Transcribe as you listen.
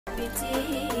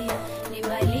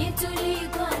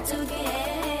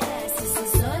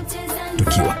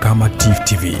Tukiwa kama TIFF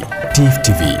TV. TIFF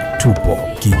TV tupo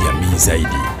kijamii zaidi.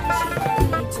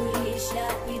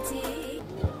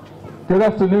 Good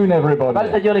afternoon, everybody.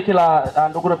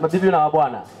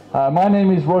 My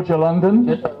name is Roger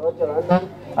London.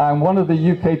 I'm one of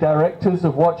the UK directors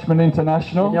of Watchmen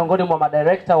International.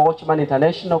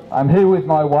 I'm here with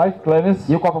my wife, Glenys.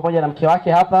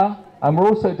 And we're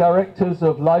also directors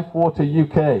of Life Water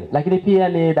UK.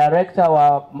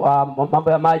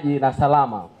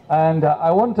 And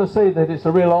I want to say that it's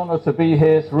a real honor to be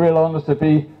here. It's a real honor to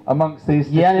be amongst these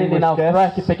distinguished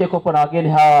guests.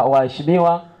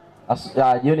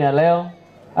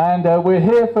 And we're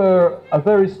here for a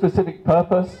very specific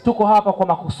purpose.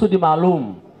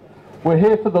 We're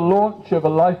here for the launch of a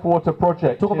life water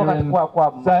project here in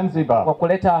Zanzibar.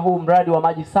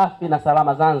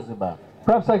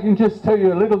 Perhaps I can just tell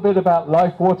you a little bit about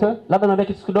life water.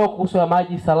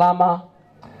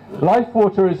 Life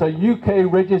Water is a UK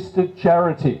registered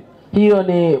charity.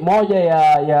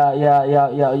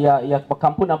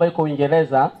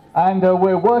 And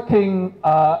we're working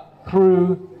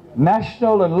through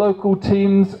national and local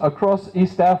teams across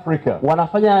East Africa.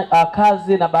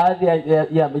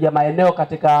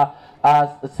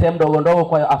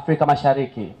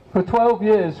 For 12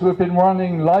 years we've been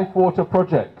running life water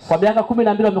projects.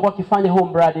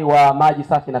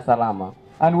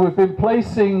 And we've been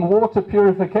placing water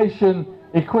purification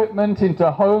equipment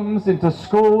into homes, into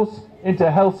schools, into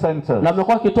health centers.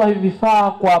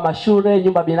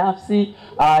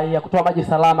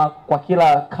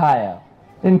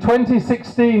 In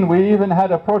 2016 we even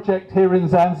had a project here in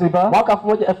Zanzibar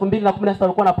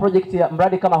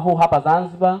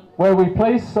where we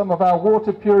placed some of our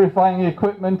water purifying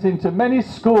equipment into many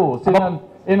schools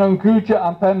in Unguja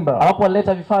and Pemba.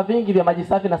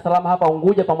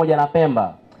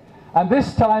 And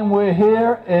this time we're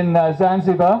here in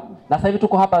Zanzibar.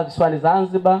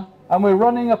 And we're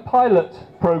running a pilot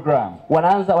program.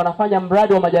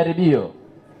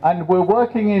 And we're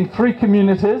working in 3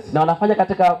 communities. And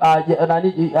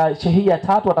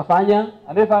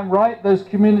if I'm right, those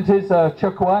communities are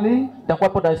Chukwani,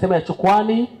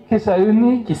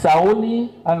 Kisauni,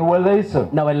 and Welezo.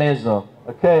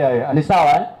 Okay,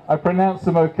 I pronounce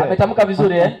them okay.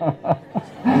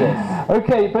 Yes.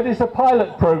 Okay, but it's a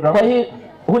pilot program.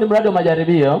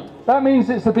 That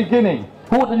means it's the beginning.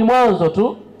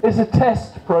 It's a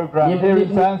test program here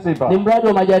in Zanzibar.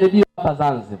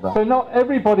 So not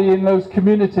everybody in those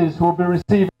communities will be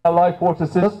receiving a life water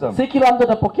system.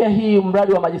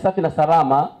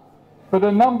 But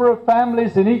a number of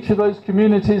families in each of those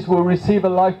communities will receive a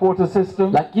life water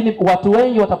system.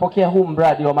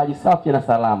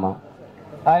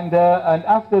 And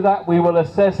after that we will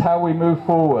assess how we move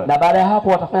forward.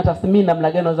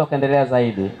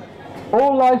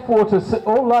 All life water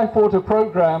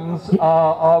programs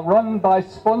are run by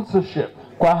sponsorship.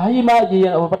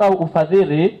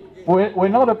 We're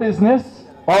not a business.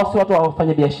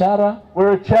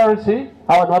 We're a charity.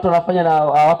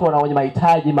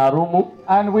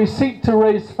 And we seek to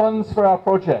raise funds for our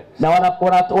projects.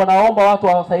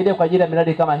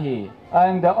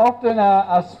 And often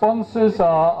our sponsors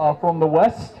are from the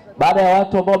West. But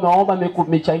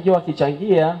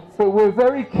we're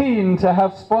very keen to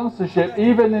have sponsorship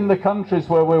even in the countries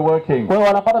where we're working.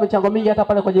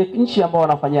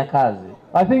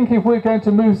 I think if we're going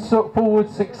to move forward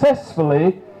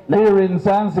successfully here in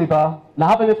Zanzibar,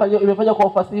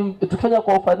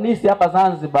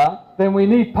 then we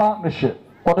need partnership.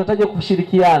 We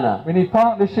need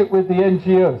partnership with the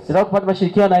NGOs.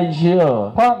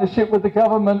 Partnership with the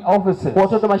government offices.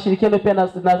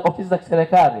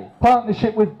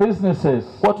 Partnership with businesses.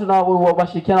 And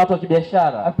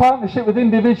partnership with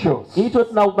individuals.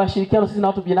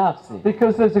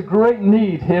 Because there's a great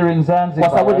need here in Zanzibar.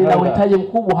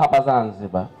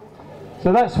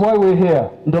 So that's why we're here.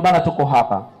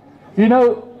 You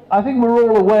know, I think we're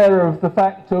all aware of the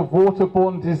fact of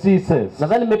waterborne diseases.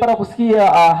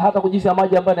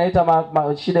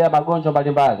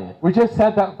 We just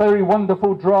had that very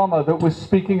wonderful drama that was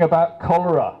speaking about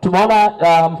cholera.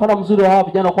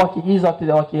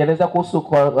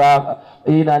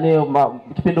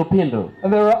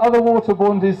 And there are other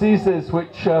waterborne diseases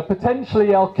which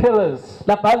potentially are killers.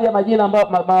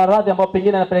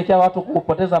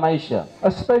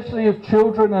 Especially of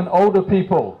children and older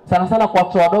people.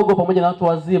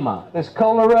 There's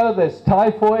cholera, there's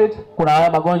typhoid.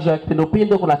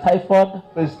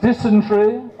 There's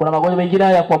dysentery.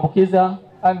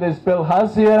 And there's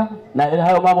bilharzia. Na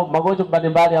hayo magonjwa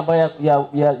mbalimbali ambayo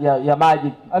ya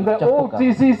maji. And they're all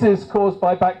diseases caused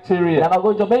by bacteria. Na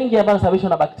magonjwa mengi ambayo yanasababishwa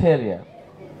na bakteria.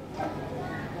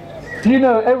 Do you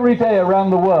know every day around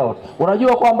the world?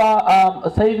 Unajua kwamba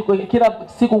sasa hivi kila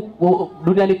siku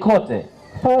duniani kote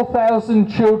 4,000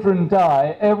 children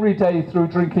die every day through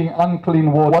drinking unclean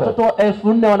water. Watoto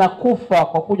 4,000 wanakufa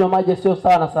kwa kunywa maji yasiyo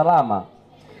sawa na salama.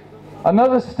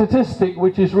 Another statistic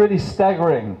which is really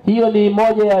staggering. Hiyo ni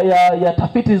moja ya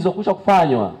tafiti zilizokwisha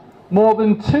kufanywa. More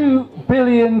than 2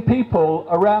 billion people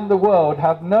around the world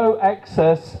have no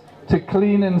access to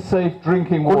clean and safe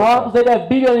drinking water. Kuna watu zaidi ya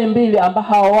bilioni 2 ambao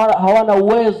hawana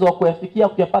uwezo wa kuyafikia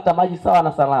kuyapata maji sawa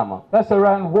na salama. That's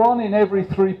around 1 in every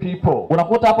 3 people.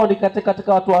 Unakuta hapo ni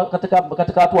katika watu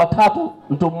 3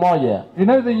 mtu mmoja. You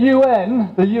know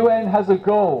the UN has a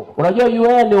goal. Unajua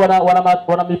UN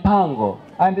wana mipango.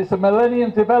 And it's a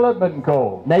Millennium Development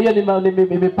Goal. Na hiyo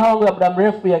ni mipango ya muda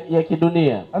mrefu ya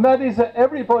kidunia. And that is that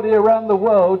everybody around the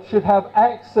world should have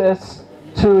access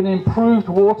to an improved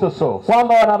water source.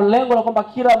 Kwamba wana lengo la kwamba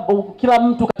kila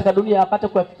mtu katika dunia apate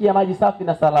kuyafikia maji safi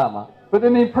na salama. But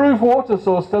an improved water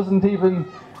source doesn't even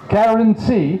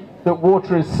guarantee that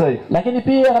water is safe. Lakini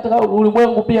pia katika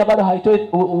ulimwengu pia bado haitoi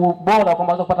ubora kwamba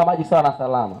unaweza kupata maji sawa na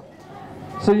salama.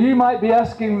 So you might be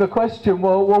asking the question,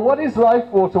 well, what is life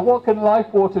water? What can life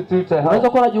water do to help? Unaweza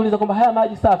kuwa unajiuliza kwamba haya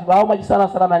maji safi au maji sawa na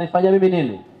salama yanifanyia mimi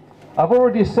nini? I've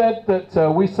already said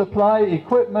that we supply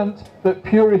equipment that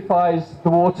purifies the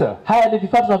water. Haya ni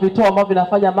vifaa tunavitoa ambavyo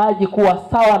vinafanya maji kuwa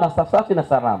sawa na safi na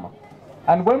salama.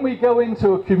 And when we go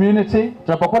into a community,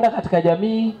 tunapokwenda katika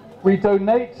jamii, we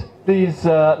donate these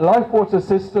life water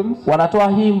systems. Wanatoa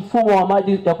hii mfumo wa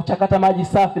maji ya kuchakata maji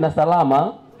safi na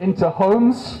salama into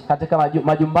homes, katika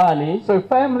majumbani. So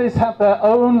families have their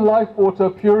own life water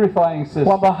purifying system.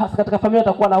 Kwamba katika familia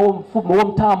utakuwa na huo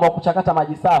mtambo wa kuchakata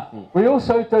maji safi. We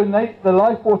also donate the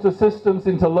life water systems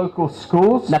into local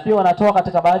schools. Na pia wanatoa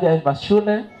katika baadhi ya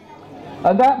mashule.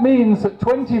 And that means that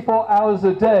 24 hours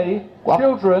a day,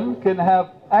 children can have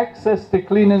access to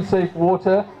clean and safe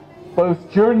water, both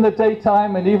during the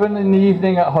daytime and even in the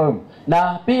evening at home.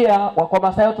 Na pia kwa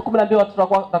masaa yote 12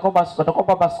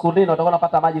 watakuwa shuleni, watakuwa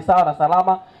wanapata maji sawa na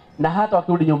salama na hata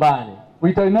wakirudi nyumbani.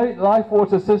 We donate life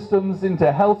water systems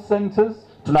into health centers.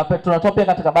 Tunatoa pia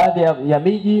katika baadhi ya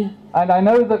miji. And I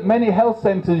know that many health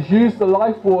centers use the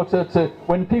life water to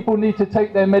when people need to take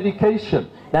their medication.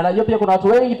 Na najua pia kuna watu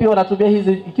wengi pia wanatumia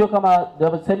hizi ikiwa kama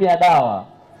sehemu ya dawa.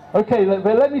 Okay,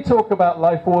 let me talk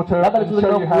about life water and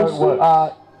show you how it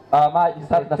works. Maji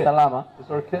safi na salama. Is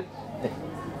there a kit?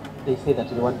 They say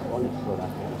that you want only for that.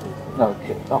 No,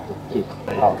 kit. Okay, kit.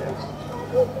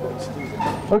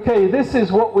 Okay, this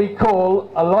is what we call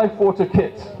a life water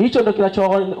kit. Hicho ndio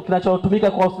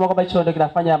kinachotumika kwa kusema kwamba hicho ndio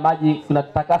kinafanya maji,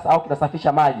 kinatakasa au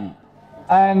kinasafisha maji.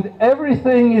 And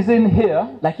everything is in here.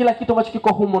 Na kila kitu ambacho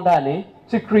kiko humo ndani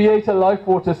to create a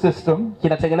life water system.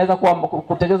 Kinatengeneza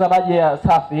kutengeneza maji ya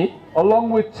safi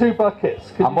along with 2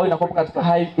 buckets. Ambayo inakuwa katika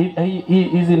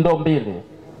hizi ndoo mbili.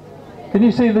 Can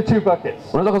you see the 2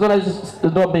 buckets? Unaweza kuona hizi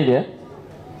ndoo mbili eh?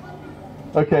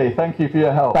 Okay, thank you for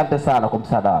your help. Asante sana kwa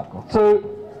msaada wako. So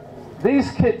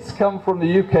these kits come from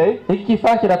the UK. Hiki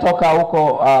kifaa kinatoka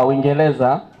huko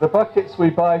Uingereza. The buckets we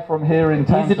buy from here in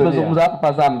Tanzania. Hizi tumezungumza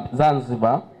hapa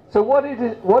Zanzibar. So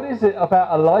what is it about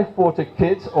a life water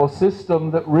kit or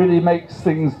system that really makes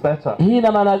things better? Hii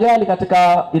ina maana gani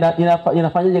katika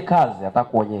inafanyaje kazi? Nataka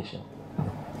kuonyesha.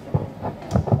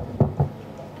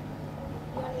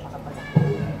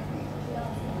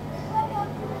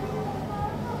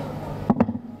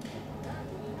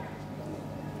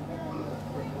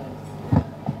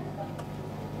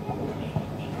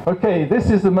 Okay, this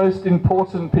is the most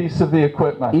important piece of the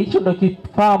equipment. Hicho ndio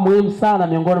kifaa muhimu sana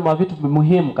miongoni mwa vitu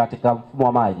muhimu katika mfumo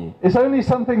wa maji. It's only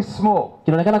something small.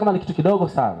 Kinaonekana kama ni kitu kidogo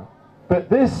sana. But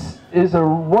this is a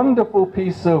wonderful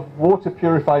piece of water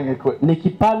purifying equipment. Ni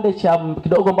kipande cha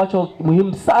kidogo ambacho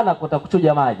muhimu sana kwa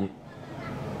kuchuja maji.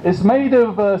 It's made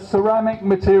of ceramic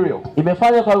material.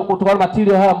 Imefanywa kutokana na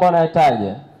material haya ambayo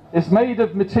anayataja. It's made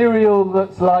of material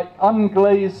that's like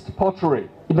unglazed pottery.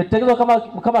 Imetengenezwa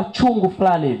kama chungu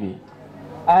fulani hivi.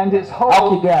 And it's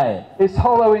hollow. It's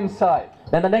hollow inside.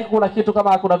 Na ndani yake kuna kitu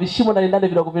kama kuna vishimo ndani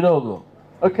vidogo vidogo.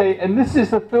 Okay, and this is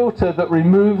the filter that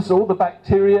removes all the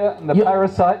bacteria and the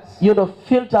parasites. Hiyo ndio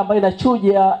filter ambayo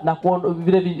inachuja na kuondoa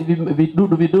vile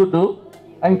vidudu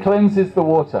and cleanses the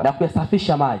water. Na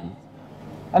kuyasafisha maji.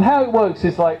 And how it works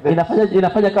is like this.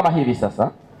 Inafanya kama hivi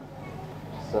sasa.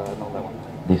 So not that one.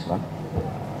 This one.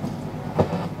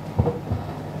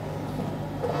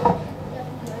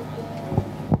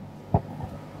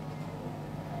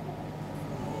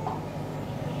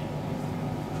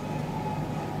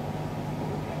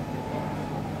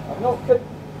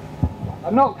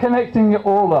 I'm not connecting it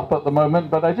all up at the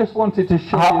moment, but I just wanted to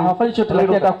show you. Hafanyi chote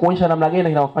lakini nataka kuonyesha namna gani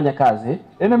kinafanya kazi.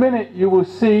 In a minute you will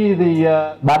see the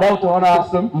baadaye utaona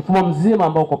mfumo mzima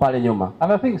ambao uko pale nyuma.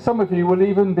 And I think some of you will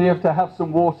even be able to have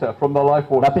some water from the life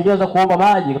water. Na pia unaweza kuomba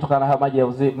maji kutokana na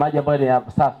maji ambayo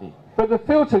ni safi. But the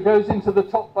filter goes into the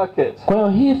top bucket. Kwa hiyo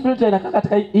hii filter inakaa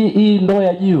katika hii ndoo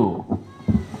ya juu.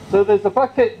 So there's a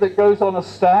bucket that goes on a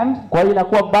stand. Kwa hiyo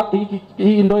inakuwa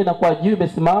hii ndoo inakuwa juu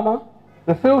imesimama.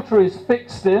 The filter is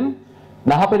fixed in.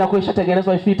 Na hapa inakuwa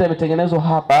ishatengenezwa filter imetengenezwa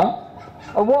hapa.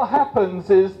 And what happens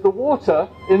is the water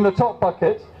in the top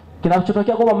bucket,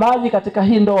 kinachotokea kwamba maji katika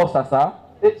hii ndoo sasa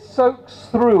it soaks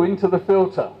through into the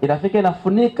filter. Inafika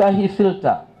inafunika hii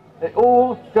filter. It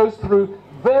all goes through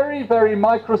very, very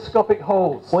microscopic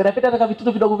holes. Kwa inapita katika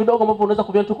vitundu vidogo vidogo ambavyo unaweza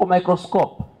kuviona tu kwa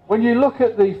microscope. When you look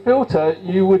at the filter,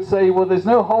 you would say, well, there's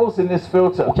no holes in this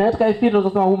filter. Ukiangalia katika hii filter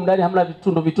unasema humu ndani hamna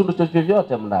vitundu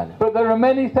vyovyote humu ndani. But there are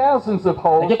many thousands of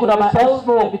holes. Lakini kuna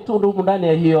maelfu ya vitundu humu ndani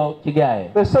ya hiyo kigae.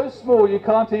 They're so small you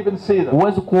can't even see them.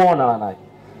 Huwezi kuona wanake.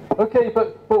 Okay, but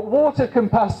water can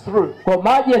pass through. Kwa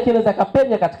maji yanaweza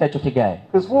kapenya katika hicho kigae.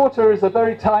 Because water is a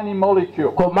very tiny molecule.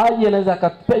 Kwa maji yanaweza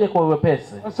kapenya kwa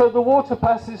wepesi. And so the water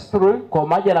passes through. Kwa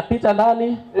maji yanapita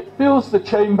ndani. It fills the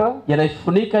chamber.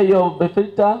 Yanaifunika hiyo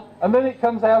filter. And then it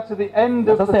comes out to the end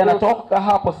of the filter. Sasa yanatoka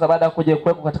hapo sasa baada ya kuja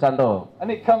kuwekwa katika ndoo.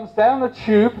 And it comes down a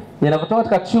tube. Yanapotoka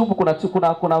katika tube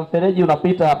kuna mfereji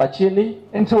unapita hapa chini.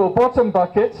 Into a bottom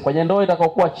bucket. Kwenye ndoo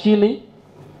itakayokuwa chini.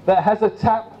 That has a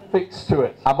tap fixed to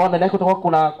it. Ambao ndani yake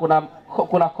kutakuwa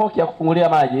kuna koki ya kufungulia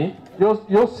maji.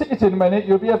 You'll see it in a minute.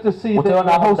 You'll be able to see the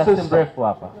whole system.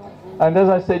 And as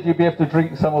I said, you'll be able to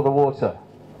drink some of the water.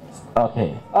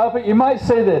 Okay. But you might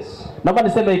say this. Naomba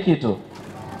niseme kitu.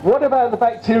 What about the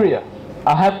bacteria?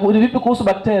 Vipi kuhusu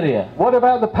bacteria? What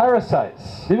about the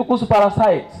parasites? Vipi kuhusu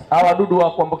parasites? Hao wadudu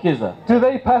wa kuambukiza. Do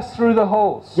they pass through the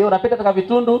holes? Je, unapita katika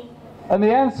vitundu? And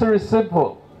the answer is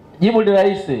simple. Jibu ni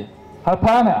rahisi.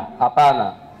 Hapana.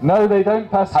 Hapana. No, they don't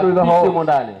pass through the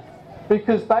holes.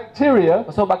 Because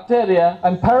bacteria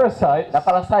and parasites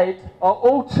are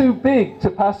all too big to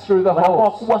pass through the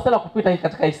holes.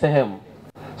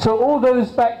 So all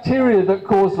those bacteria that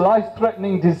cause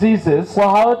life-threatening diseases,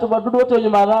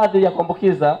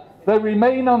 they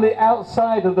remain on the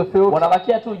outside of the filter.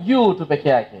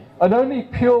 And only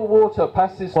pure water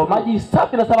passes through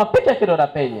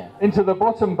into the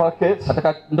bottom bucket.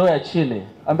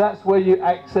 And that's where you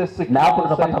access the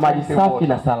drinking water.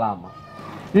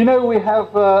 You know, we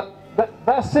have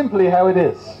that's simply how it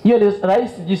is.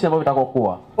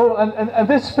 Oh, and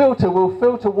this filter will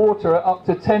filter water up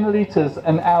to 10 liters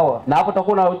an hour.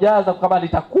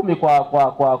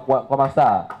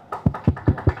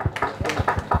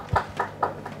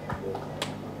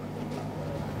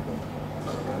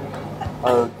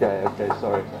 Okay,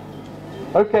 sorry.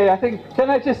 Okay, I think can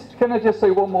I just say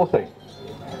one more thing?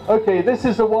 Okay, this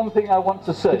is the one thing I want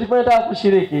to say.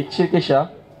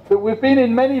 That we've been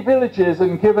in many villages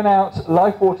and given out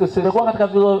life water systems.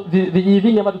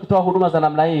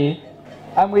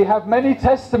 And we have many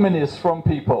testimonies from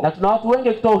people.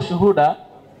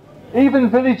 Even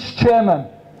village chairmen.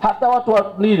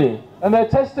 And their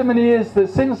testimony is that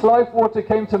since life water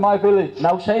came to my village,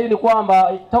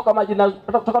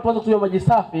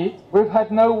 we've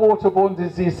had no waterborne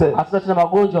diseases.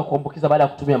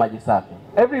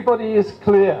 Everybody is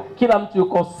clear.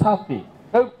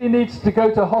 Nobody needs to go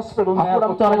to hospital now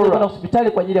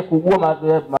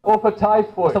or for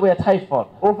typhoid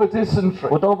or for dysentery.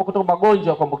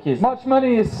 Much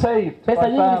money is saved by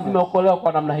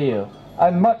families.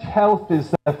 And much health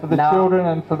is there for the children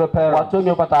and for the parents.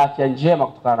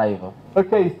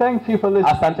 Okay, thank you for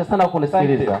listening. Asante sana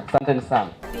kunisikiliza. Asante sana.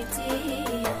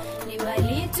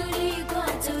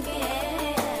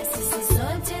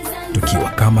 Tukiwa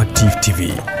kama TIFF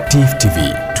TV. TIFF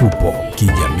TV tupo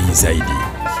kijamii zaidi.